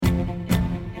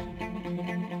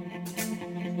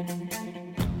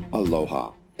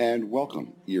Aloha and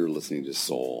welcome. You're listening to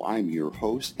Soul. I'm your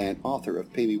host and author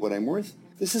of Pay Me What I'm Worth.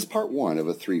 This is part one of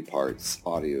a 3-part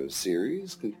audio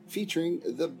series featuring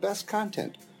the best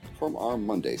content from our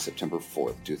Monday, September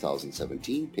 4th,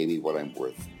 2017, Pay Me What I'm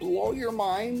Worth, Blow Your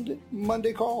Mind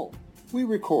Monday call. We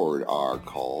record our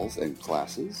calls and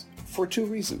classes for 2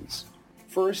 reasons.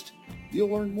 First, you'll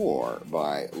learn more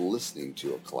by listening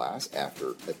to a class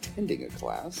after attending a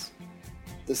class.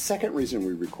 The second reason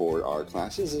we record our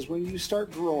classes is when you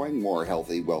start growing more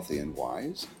healthy, wealthy, and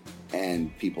wise,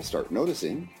 and people start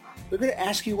noticing, they're going to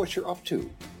ask you what you're up to.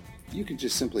 You can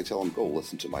just simply tell them, go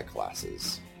listen to my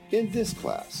classes. In this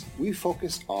class, we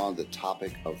focused on the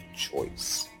topic of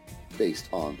choice based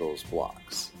on those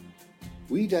blocks.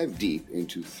 We dive deep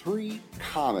into 3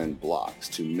 common blocks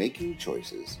to making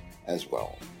choices as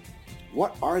well.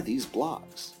 What are these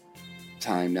blocks?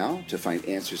 Time now to find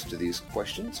answers to these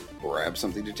questions. Grab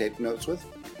something to take notes with.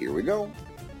 Here we go.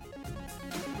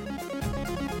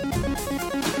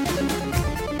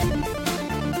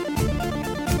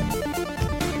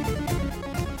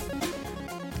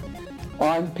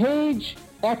 On page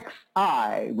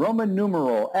XI, Roman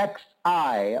numeral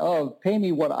XI of Pay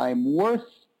Me What I'm Worth,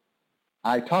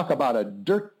 I talk about a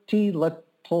dirty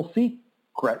little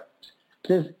secret.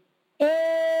 Does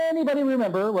anybody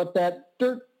remember what that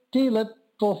dirty little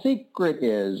secret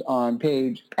is on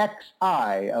page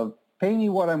XI of Pay Me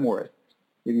What I'm Worth?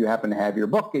 If you happen to have your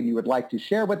book and you would like to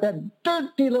share what that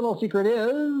dirty little secret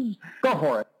is, go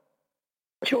for it.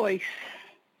 Choice.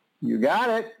 You got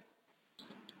it.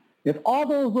 If all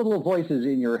those little voices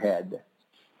in your head,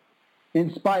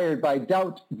 inspired by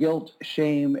doubt, guilt,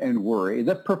 shame, and worry,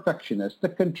 the perfectionist, the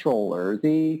controller,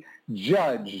 the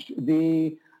judge,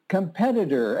 the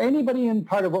competitor, anybody in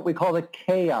part of what we call the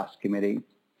chaos committee,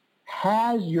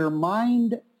 has your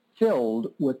mind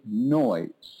filled with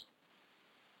noise,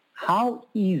 how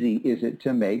easy is it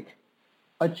to make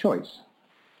a choice?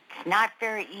 Not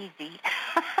very easy.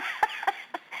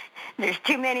 There's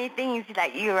too many things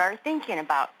that you are thinking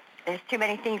about. There's too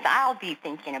many things I'll be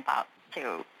thinking about,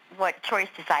 too. What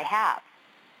choices I have.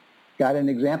 Got an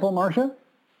example, Marcia?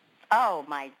 Oh,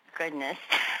 my goodness.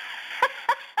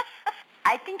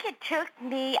 I think it took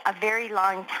me a very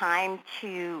long time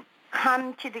to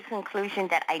come to the conclusion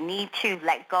that I need to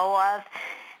let go of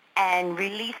and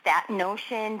release that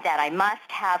notion that I must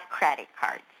have credit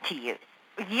cards to use.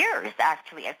 Years,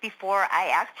 actually, before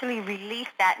I actually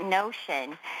released that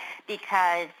notion,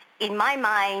 because in my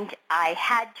mind, I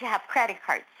had to have credit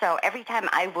cards. So every time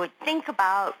I would think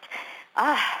about,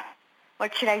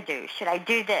 what should I do? Should I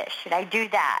do this? Should I do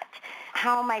that?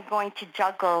 How am I going to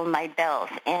juggle my bills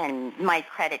and my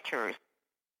creditors?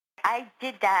 I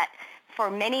did that for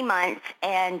many months,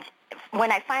 and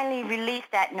when I finally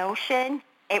released that notion,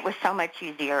 it was so much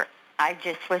easier. I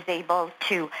just was able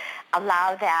to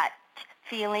allow that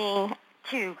feeling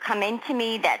to come into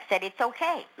me that said, it's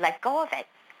okay, let go of it.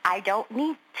 I don't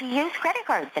need to use credit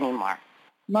cards anymore.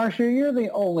 Marcia, you're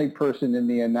the only person in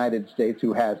the United States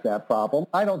who has that problem.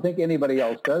 I don't think anybody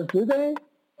else does, do they?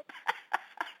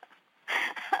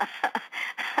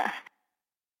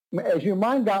 As your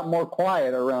mind got more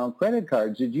quiet around credit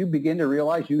cards, did you begin to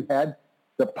realize you had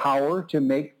the power to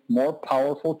make more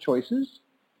powerful choices?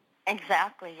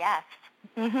 Exactly, yes.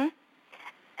 Mm-hmm.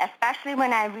 Especially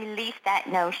when I released that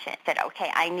notion that,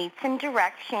 okay, I need some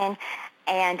direction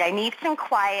and I need some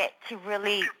quiet to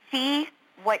really see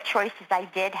what choices I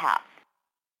did have.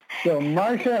 So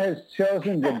Marcia has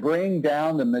chosen to bring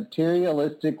down the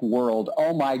materialistic world.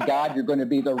 Oh my God, you're going to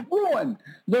be the ruin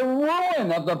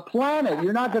of the planet.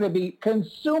 You're not going to be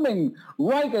consuming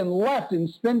right and left and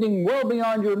spending well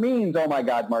beyond your means. Oh my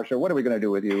God, Marcia, what are we going to do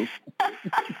with you?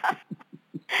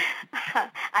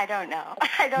 I don't know.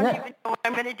 I don't even know what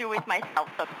I'm going to do with myself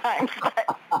sometimes.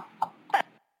 But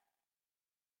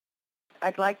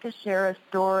I'd like to share a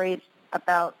story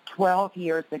about 12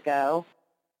 years ago.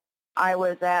 I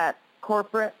was at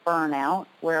corporate burnout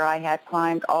where I had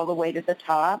climbed all the way to the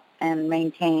top and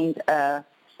maintained a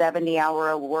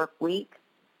 70-hour work week.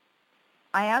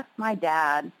 I asked my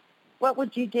dad, what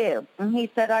would you do? And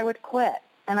he said I would quit.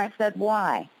 And I said,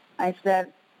 why? I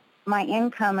said, my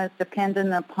income is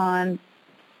dependent upon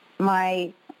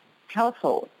my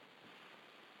household.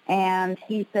 And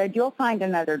he said, you'll find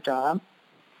another job,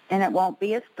 and it won't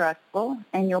be as stressful,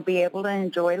 and you'll be able to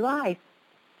enjoy life.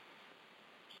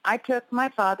 I took my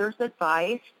father's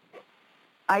advice.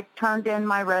 I turned in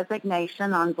my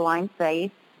resignation on blind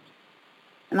faith,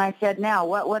 and I said, now,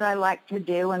 what would I like to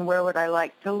do, and where would I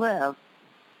like to live?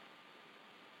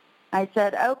 I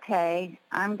said, okay,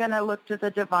 I'm going to look to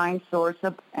the divine source,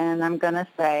 and I'm going to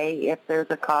say, if there's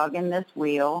a cog in this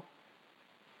wheel,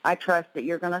 I trust that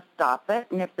you're going to stop it,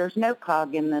 and if there's no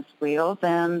cog in this wheel,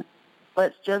 then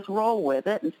let's just roll with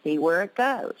it and see where it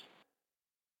goes.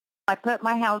 I put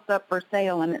my house up for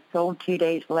sale, and it sold 2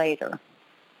 days later.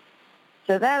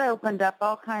 So that opened up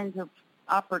all kinds of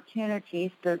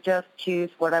opportunities to just choose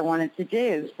what I wanted to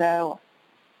do. So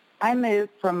I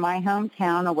moved from my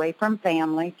hometown away from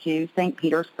family to St.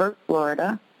 Petersburg,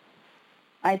 Florida.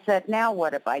 I said, now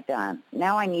what have I done?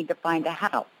 Now I need to find a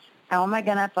house. How am I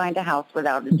going to find a house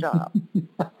without a job?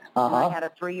 And I had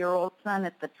a 3-year-old son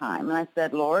at the time. And I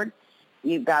said, Lord,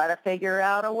 you've got to figure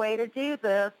out a way to do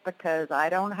this because I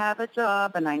don't have a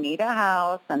job and I need a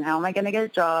house. And how am I going to get a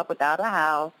job without a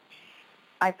house?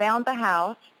 I found the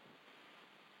house.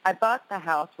 I bought the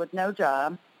house with no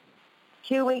job.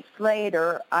 2 weeks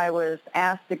later, I was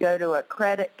asked to go to a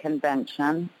credit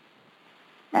convention.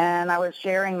 And I was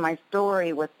sharing my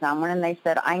story with someone, and they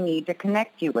said, I need to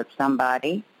connect you with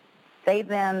somebody. They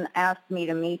then asked me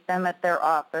to meet them at their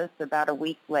office about a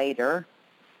week later,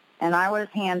 and I was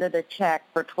handed a check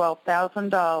for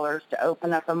 $12,000 to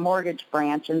open up a mortgage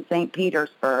branch in St.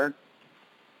 Petersburg,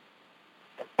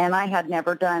 and I had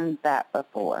never done that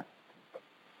before.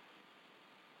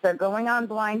 So going on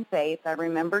blind faith, I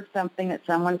remembered something that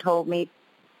someone told me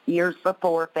years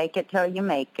before, fake it till you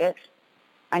make it.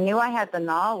 I knew I had the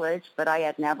knowledge, but I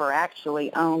had never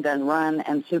actually owned and run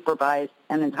and supervised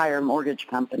an entire mortgage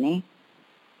company.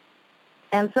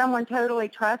 And someone totally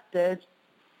trusted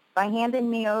by handing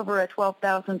me over a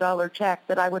 $12,000 check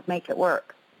that I would make it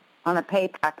work on a pay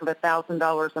pack of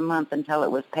 $1,000 a month until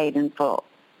it was paid in full.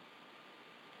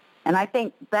 And I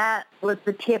think that was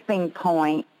the tipping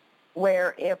point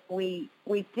where if we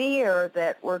fear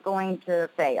that we're going to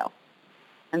fail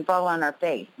and fall on our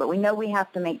face, but we know we have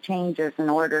to make changes in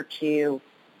order to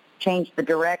change the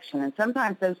direction. And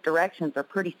sometimes those directions are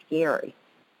pretty scary.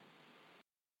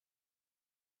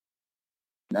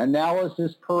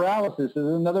 Analysis paralysis is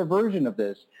another version of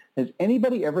this. Has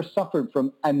anybody ever suffered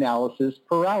from analysis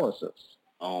paralysis?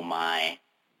 Oh, my.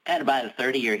 I had about a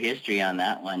 30-year history on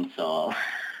that one, so...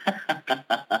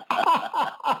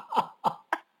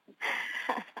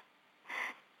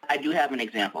 I do have an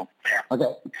example.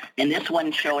 Okay. And this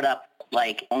one showed up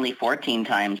like only 14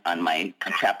 times on my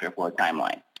Chapter 4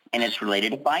 timeline. And it's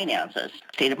related to finances.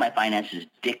 The state of my finances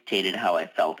dictated how I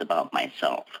felt about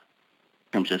myself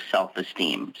in terms of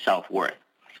self-esteem, self-worth.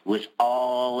 It was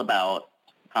all about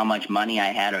how much money I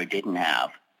had or didn't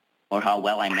have, or how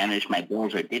well I managed my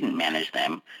bills or didn't manage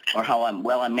them, or how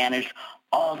well I managed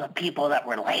all the people that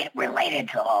were related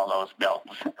to all those bills.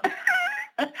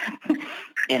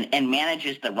 and manage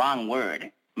is the wrong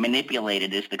word.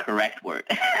 Manipulated is the correct word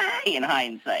in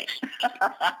hindsight.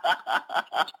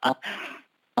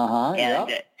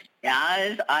 And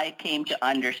as I came to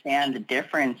understand the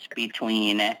difference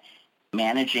between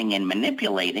managing and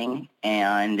manipulating,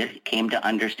 and came to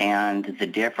understand the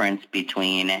difference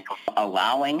between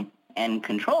allowing and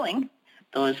controlling,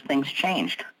 those things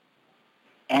changed.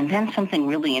 And then something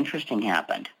really interesting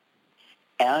happened.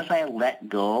 As I let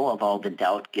go of all the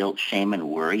doubt, guilt, shame, and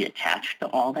worry attached to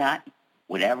all that,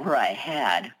 whatever I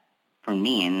had for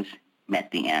means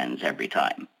met the ends every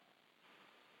time.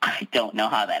 I don't know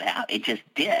how that happened. It just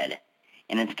did,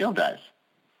 and it still does.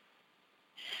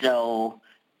 So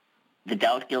the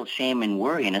doubt, guilt, shame, and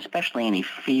worry, and especially any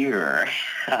fear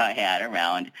I had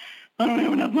around, I don't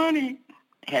have enough money,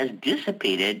 has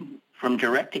dissipated from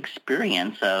direct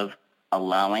experience of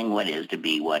allowing what is to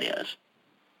be what is.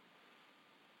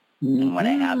 And what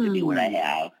I have to be what I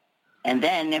have. And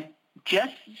then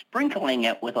just sprinkling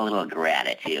it with a little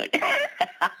gratitude.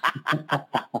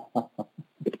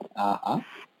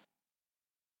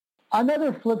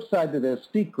 Another flip side to this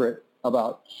secret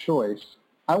about choice,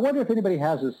 I wonder if anybody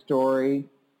has a story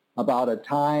about a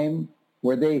time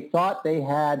where they thought they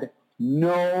had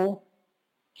no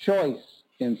choice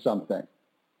in something.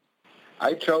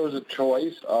 I chose a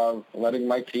choice of letting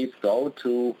my teeth go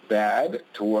to bad,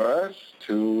 to worse,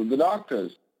 to the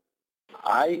doctors.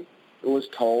 I was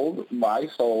told by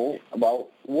Soul about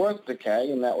worth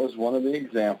decay, and that was one of the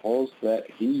examples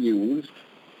that he used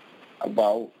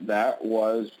about that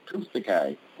was tooth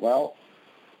decay. Well,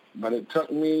 but it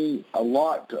took me a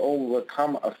lot to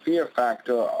overcome a fear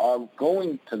factor of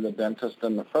going to the dentist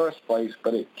in the first place,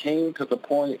 but it came to the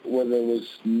point where there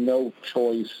was no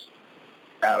choice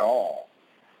at all.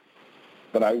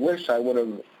 But I wish I would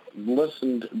have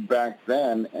listened back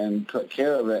then and took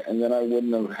care of it, and then I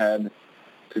wouldn't have had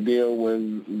to deal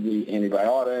with the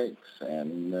antibiotics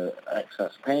and the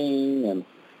excess pain. And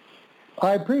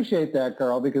I appreciate that,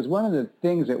 Carl, because one of the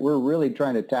things that we're really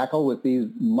trying to tackle with these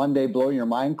Monday Blow Your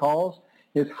Mind calls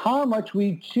is how much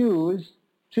we choose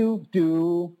to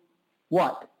do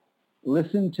what?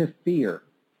 listen to fear?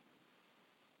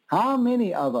 How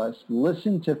many of us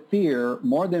listen to fear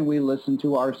more than we listen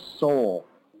to our soul?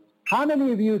 How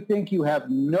many of you think you have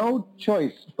no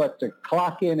choice but to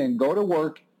clock in and go to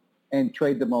work and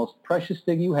trade the most precious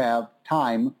thing you have,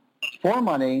 time, for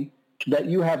money, that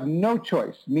you have no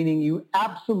choice, meaning you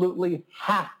absolutely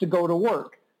have to go to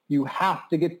work. You have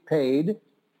to get paid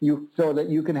so that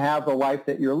you can have the life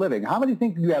that you're living. How many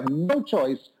think you have no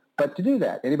choice but to do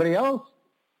that? Anybody else?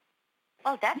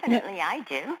 Well, definitely I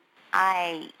do.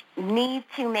 I need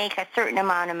to make a certain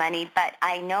amount of money, but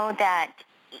I know that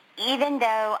even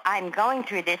though I'm going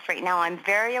through this right now, I'm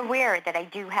very aware that I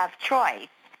do have choice.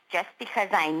 Just because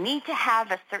I need to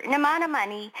have a certain amount of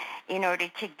money in order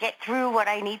to get through what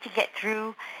I need to get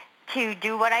through, to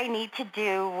do what I need to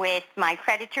do with my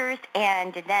creditors,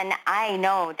 and then I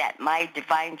know that my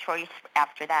divine choice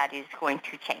after that is going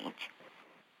to change.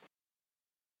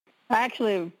 I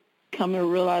actually have come to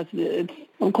realize that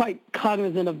I'm quite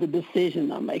cognizant of the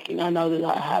decision I'm making. I know that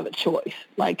I have a choice.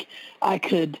 Like, I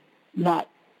could not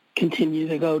continue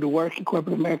to go to work in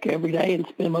corporate America every day and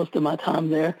spend most of my time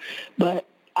there, but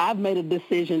I've made a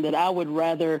decision that I would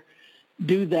rather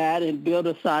do that and build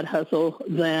a side hustle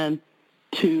than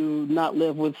to not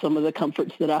live with some of the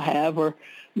comforts that I have or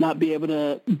not be able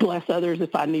to bless others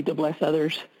if I need to bless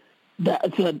others.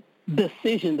 That's a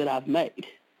decision that I've made.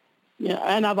 Yeah,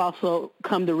 and I've also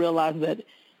come to realize that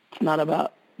it's not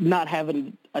about not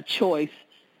having a choice.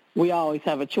 We always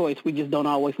have a choice. We just don't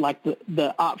always like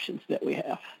the options that we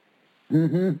have.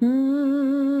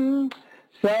 Mm-hmm.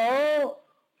 So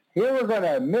here we're going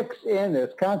to mix in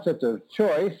this concept of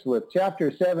choice with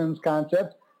Chapter 7's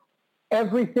concept.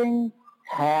 Everything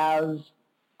has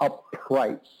a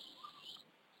price.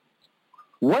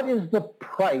 What is the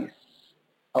price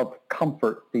of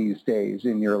comfort these days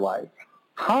in your life?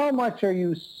 How much are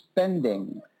you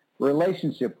spending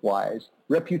relationship-wise,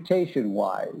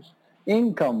 reputation-wise,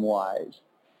 income-wise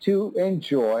to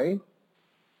enjoy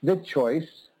the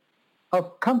choice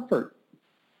of comfort?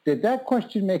 Did that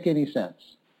question make any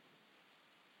sense?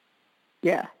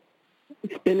 Yeah.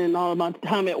 Spending all of my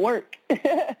time at work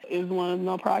is one of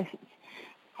my prices.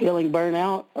 Feeling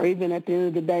burnout, or even at the end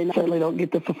of the day, I certainly don't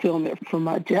get the fulfillment from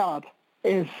my job,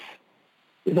 is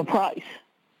a price.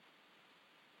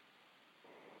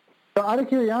 So out of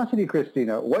curiosity,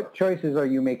 Christina, what choices are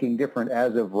you making different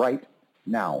as of right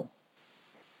now?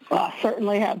 I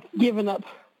certainly have given up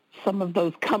some of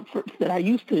those comforts that I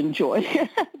used to enjoy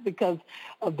because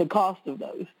of the cost of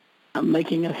those. I'm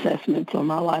making assessments on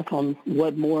my life on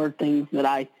what more things that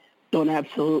I don't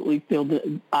absolutely feel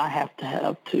that I have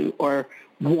to or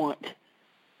want,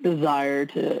 desire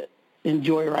to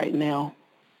enjoy right now,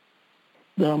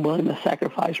 that I'm willing to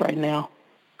sacrifice right now.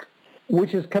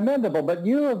 Which is commendable, but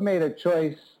you have made a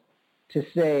choice to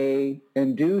say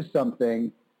and do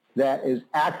something that is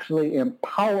actually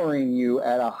empowering you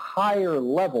at a higher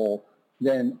level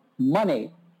than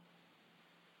money.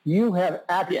 You have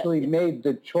actually made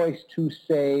the choice to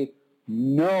say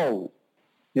no.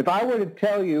 If I were to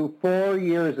tell you 4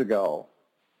 years ago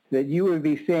that you would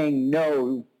be saying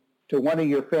no to one of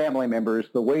your family members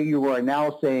the way you are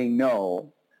now saying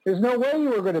no, there's no way you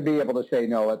were going to be able to say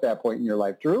no at that point in your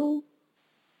life. True?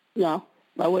 No,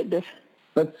 I wouldn't have.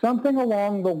 But something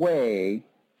along the way,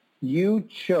 you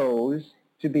chose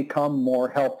to become more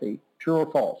healthy. True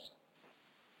or false?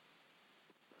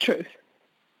 Truth.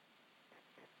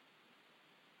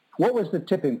 What was the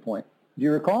tipping point? Do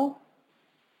you recall?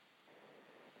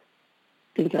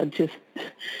 I think I just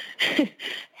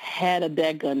had a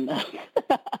daggone enough.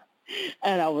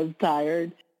 And I was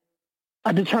tired.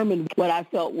 I determined what I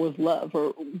felt was love,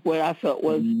 or what I felt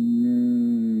was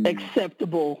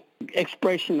acceptable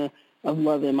expression of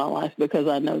love in my life, because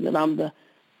I know that I'm the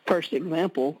first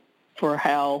example for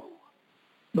how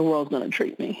the world's going to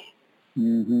treat me.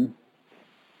 Mm-hmm.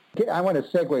 I want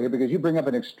to segue here because you bring up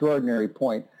an extraordinary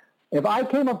point. If I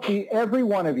came up to every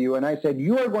one of you and I said,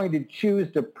 you are going to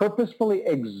choose to purposefully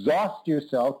exhaust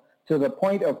yourself to the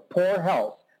point of poor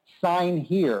health, sign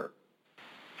here.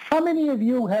 How many of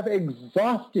you have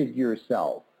exhausted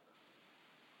yourself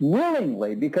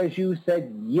willingly because you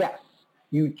said yes?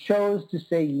 You chose to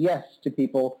say yes to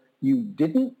people you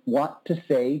didn't want to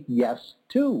say yes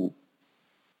to.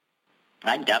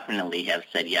 I definitely have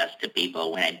said yes to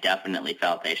people when I definitely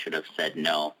felt I should have said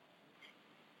no.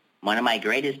 One of my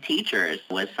greatest teachers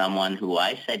was someone who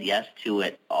I said yes to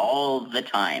it all the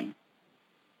time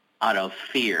out of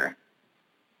fear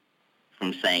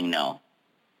from saying no.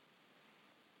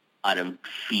 Out of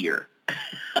fear.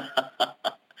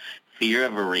 Fear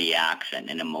of a reaction,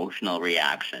 an emotional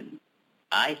reaction.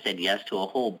 I said yes to a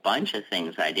whole bunch of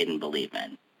things I didn't believe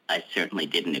in. I certainly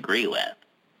didn't agree with.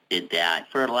 Did that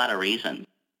for a lot of reasons.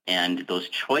 And those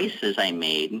choices I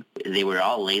made, they were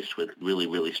all laced with really,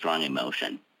 really strong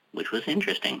emotion, which was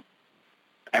interesting.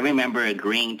 I remember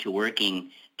agreeing to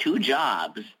working 2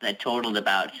 jobs that totaled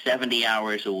about 70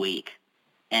 hours a week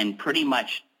and pretty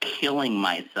much killing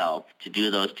myself to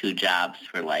do those 2 jobs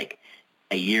for like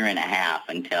a year and a half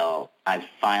until I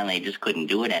finally just couldn't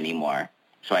do it anymore.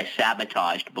 So I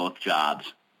sabotaged both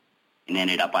jobs and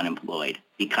ended up unemployed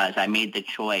because I made the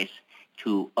choice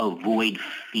to avoid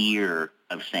fear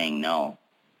of saying no.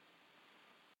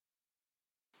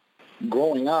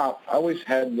 Growing up, I always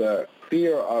had the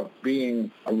fear of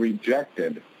being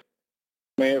rejected.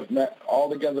 May have met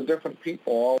altogether different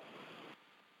people.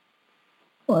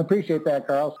 Well, I appreciate that,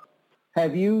 Carl.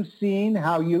 Have you seen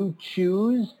how you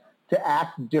choose to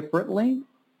act differently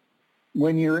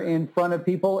when you're in front of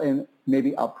people in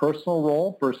maybe a personal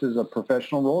role versus a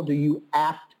professional role? Do you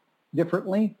act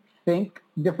differently, think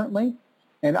differently?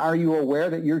 And are you aware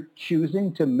that you're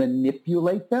choosing to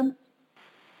manipulate them?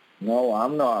 No,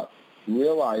 I'm not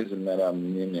realizing that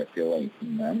I'm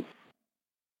manipulating them.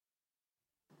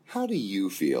 How do you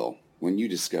feel when you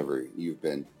discover you've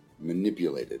been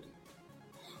manipulated?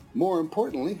 More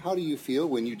importantly, how do you feel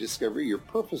when you discover you're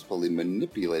purposefully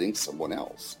manipulating someone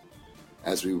else?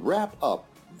 As we wrap up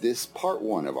this part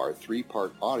 1 of our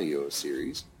 3-part audio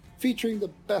series featuring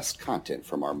the best content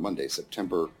from our Monday,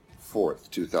 September 4th,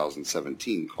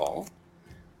 2017 call,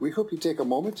 we hope you take a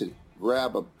moment to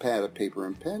grab a pad of paper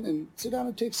and pen and sit down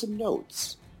and take some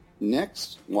notes.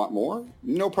 Next, want more?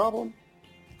 No problem.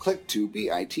 Click to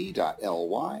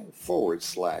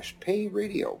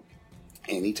bit.ly/payradio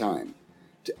anytime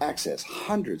to access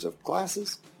hundreds of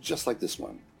classes just like this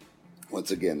one.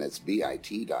 Once again, that's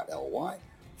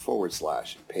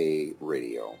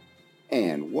bit.ly/payradio.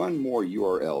 And one more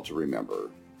URL to remember.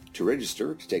 To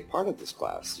register to take part of this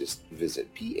class, just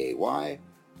visit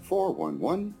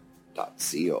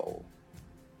pay411.co.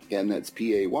 Again, that's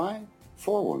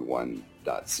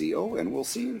pay411.co, and we'll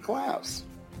see you in class.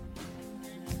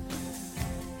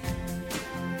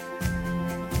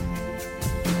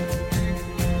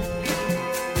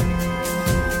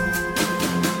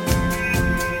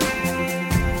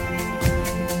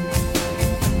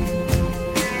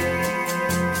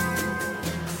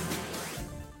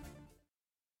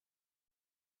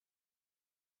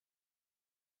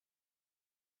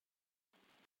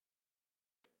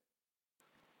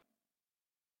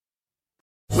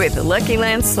 With the Lucky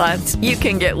Land Slots, you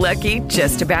can get lucky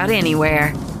just about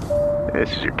anywhere.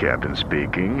 This is your captain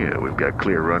speaking. We've got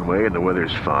clear runway and the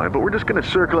weather's fine, but we're just going to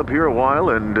circle up here a while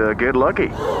and get lucky.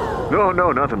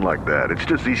 No, nothing like that. It's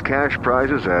just these cash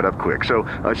prizes add up quick. So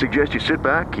I suggest you sit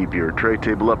back, keep your tray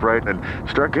table upright, and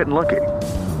start getting lucky.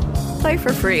 Play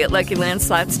for free at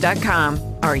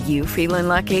LuckyLandSlots.com. Are you feeling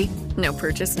lucky? No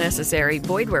purchase necessary.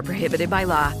 Void where prohibited by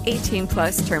law.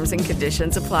 18+ terms and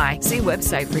conditions apply. See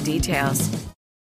website for details.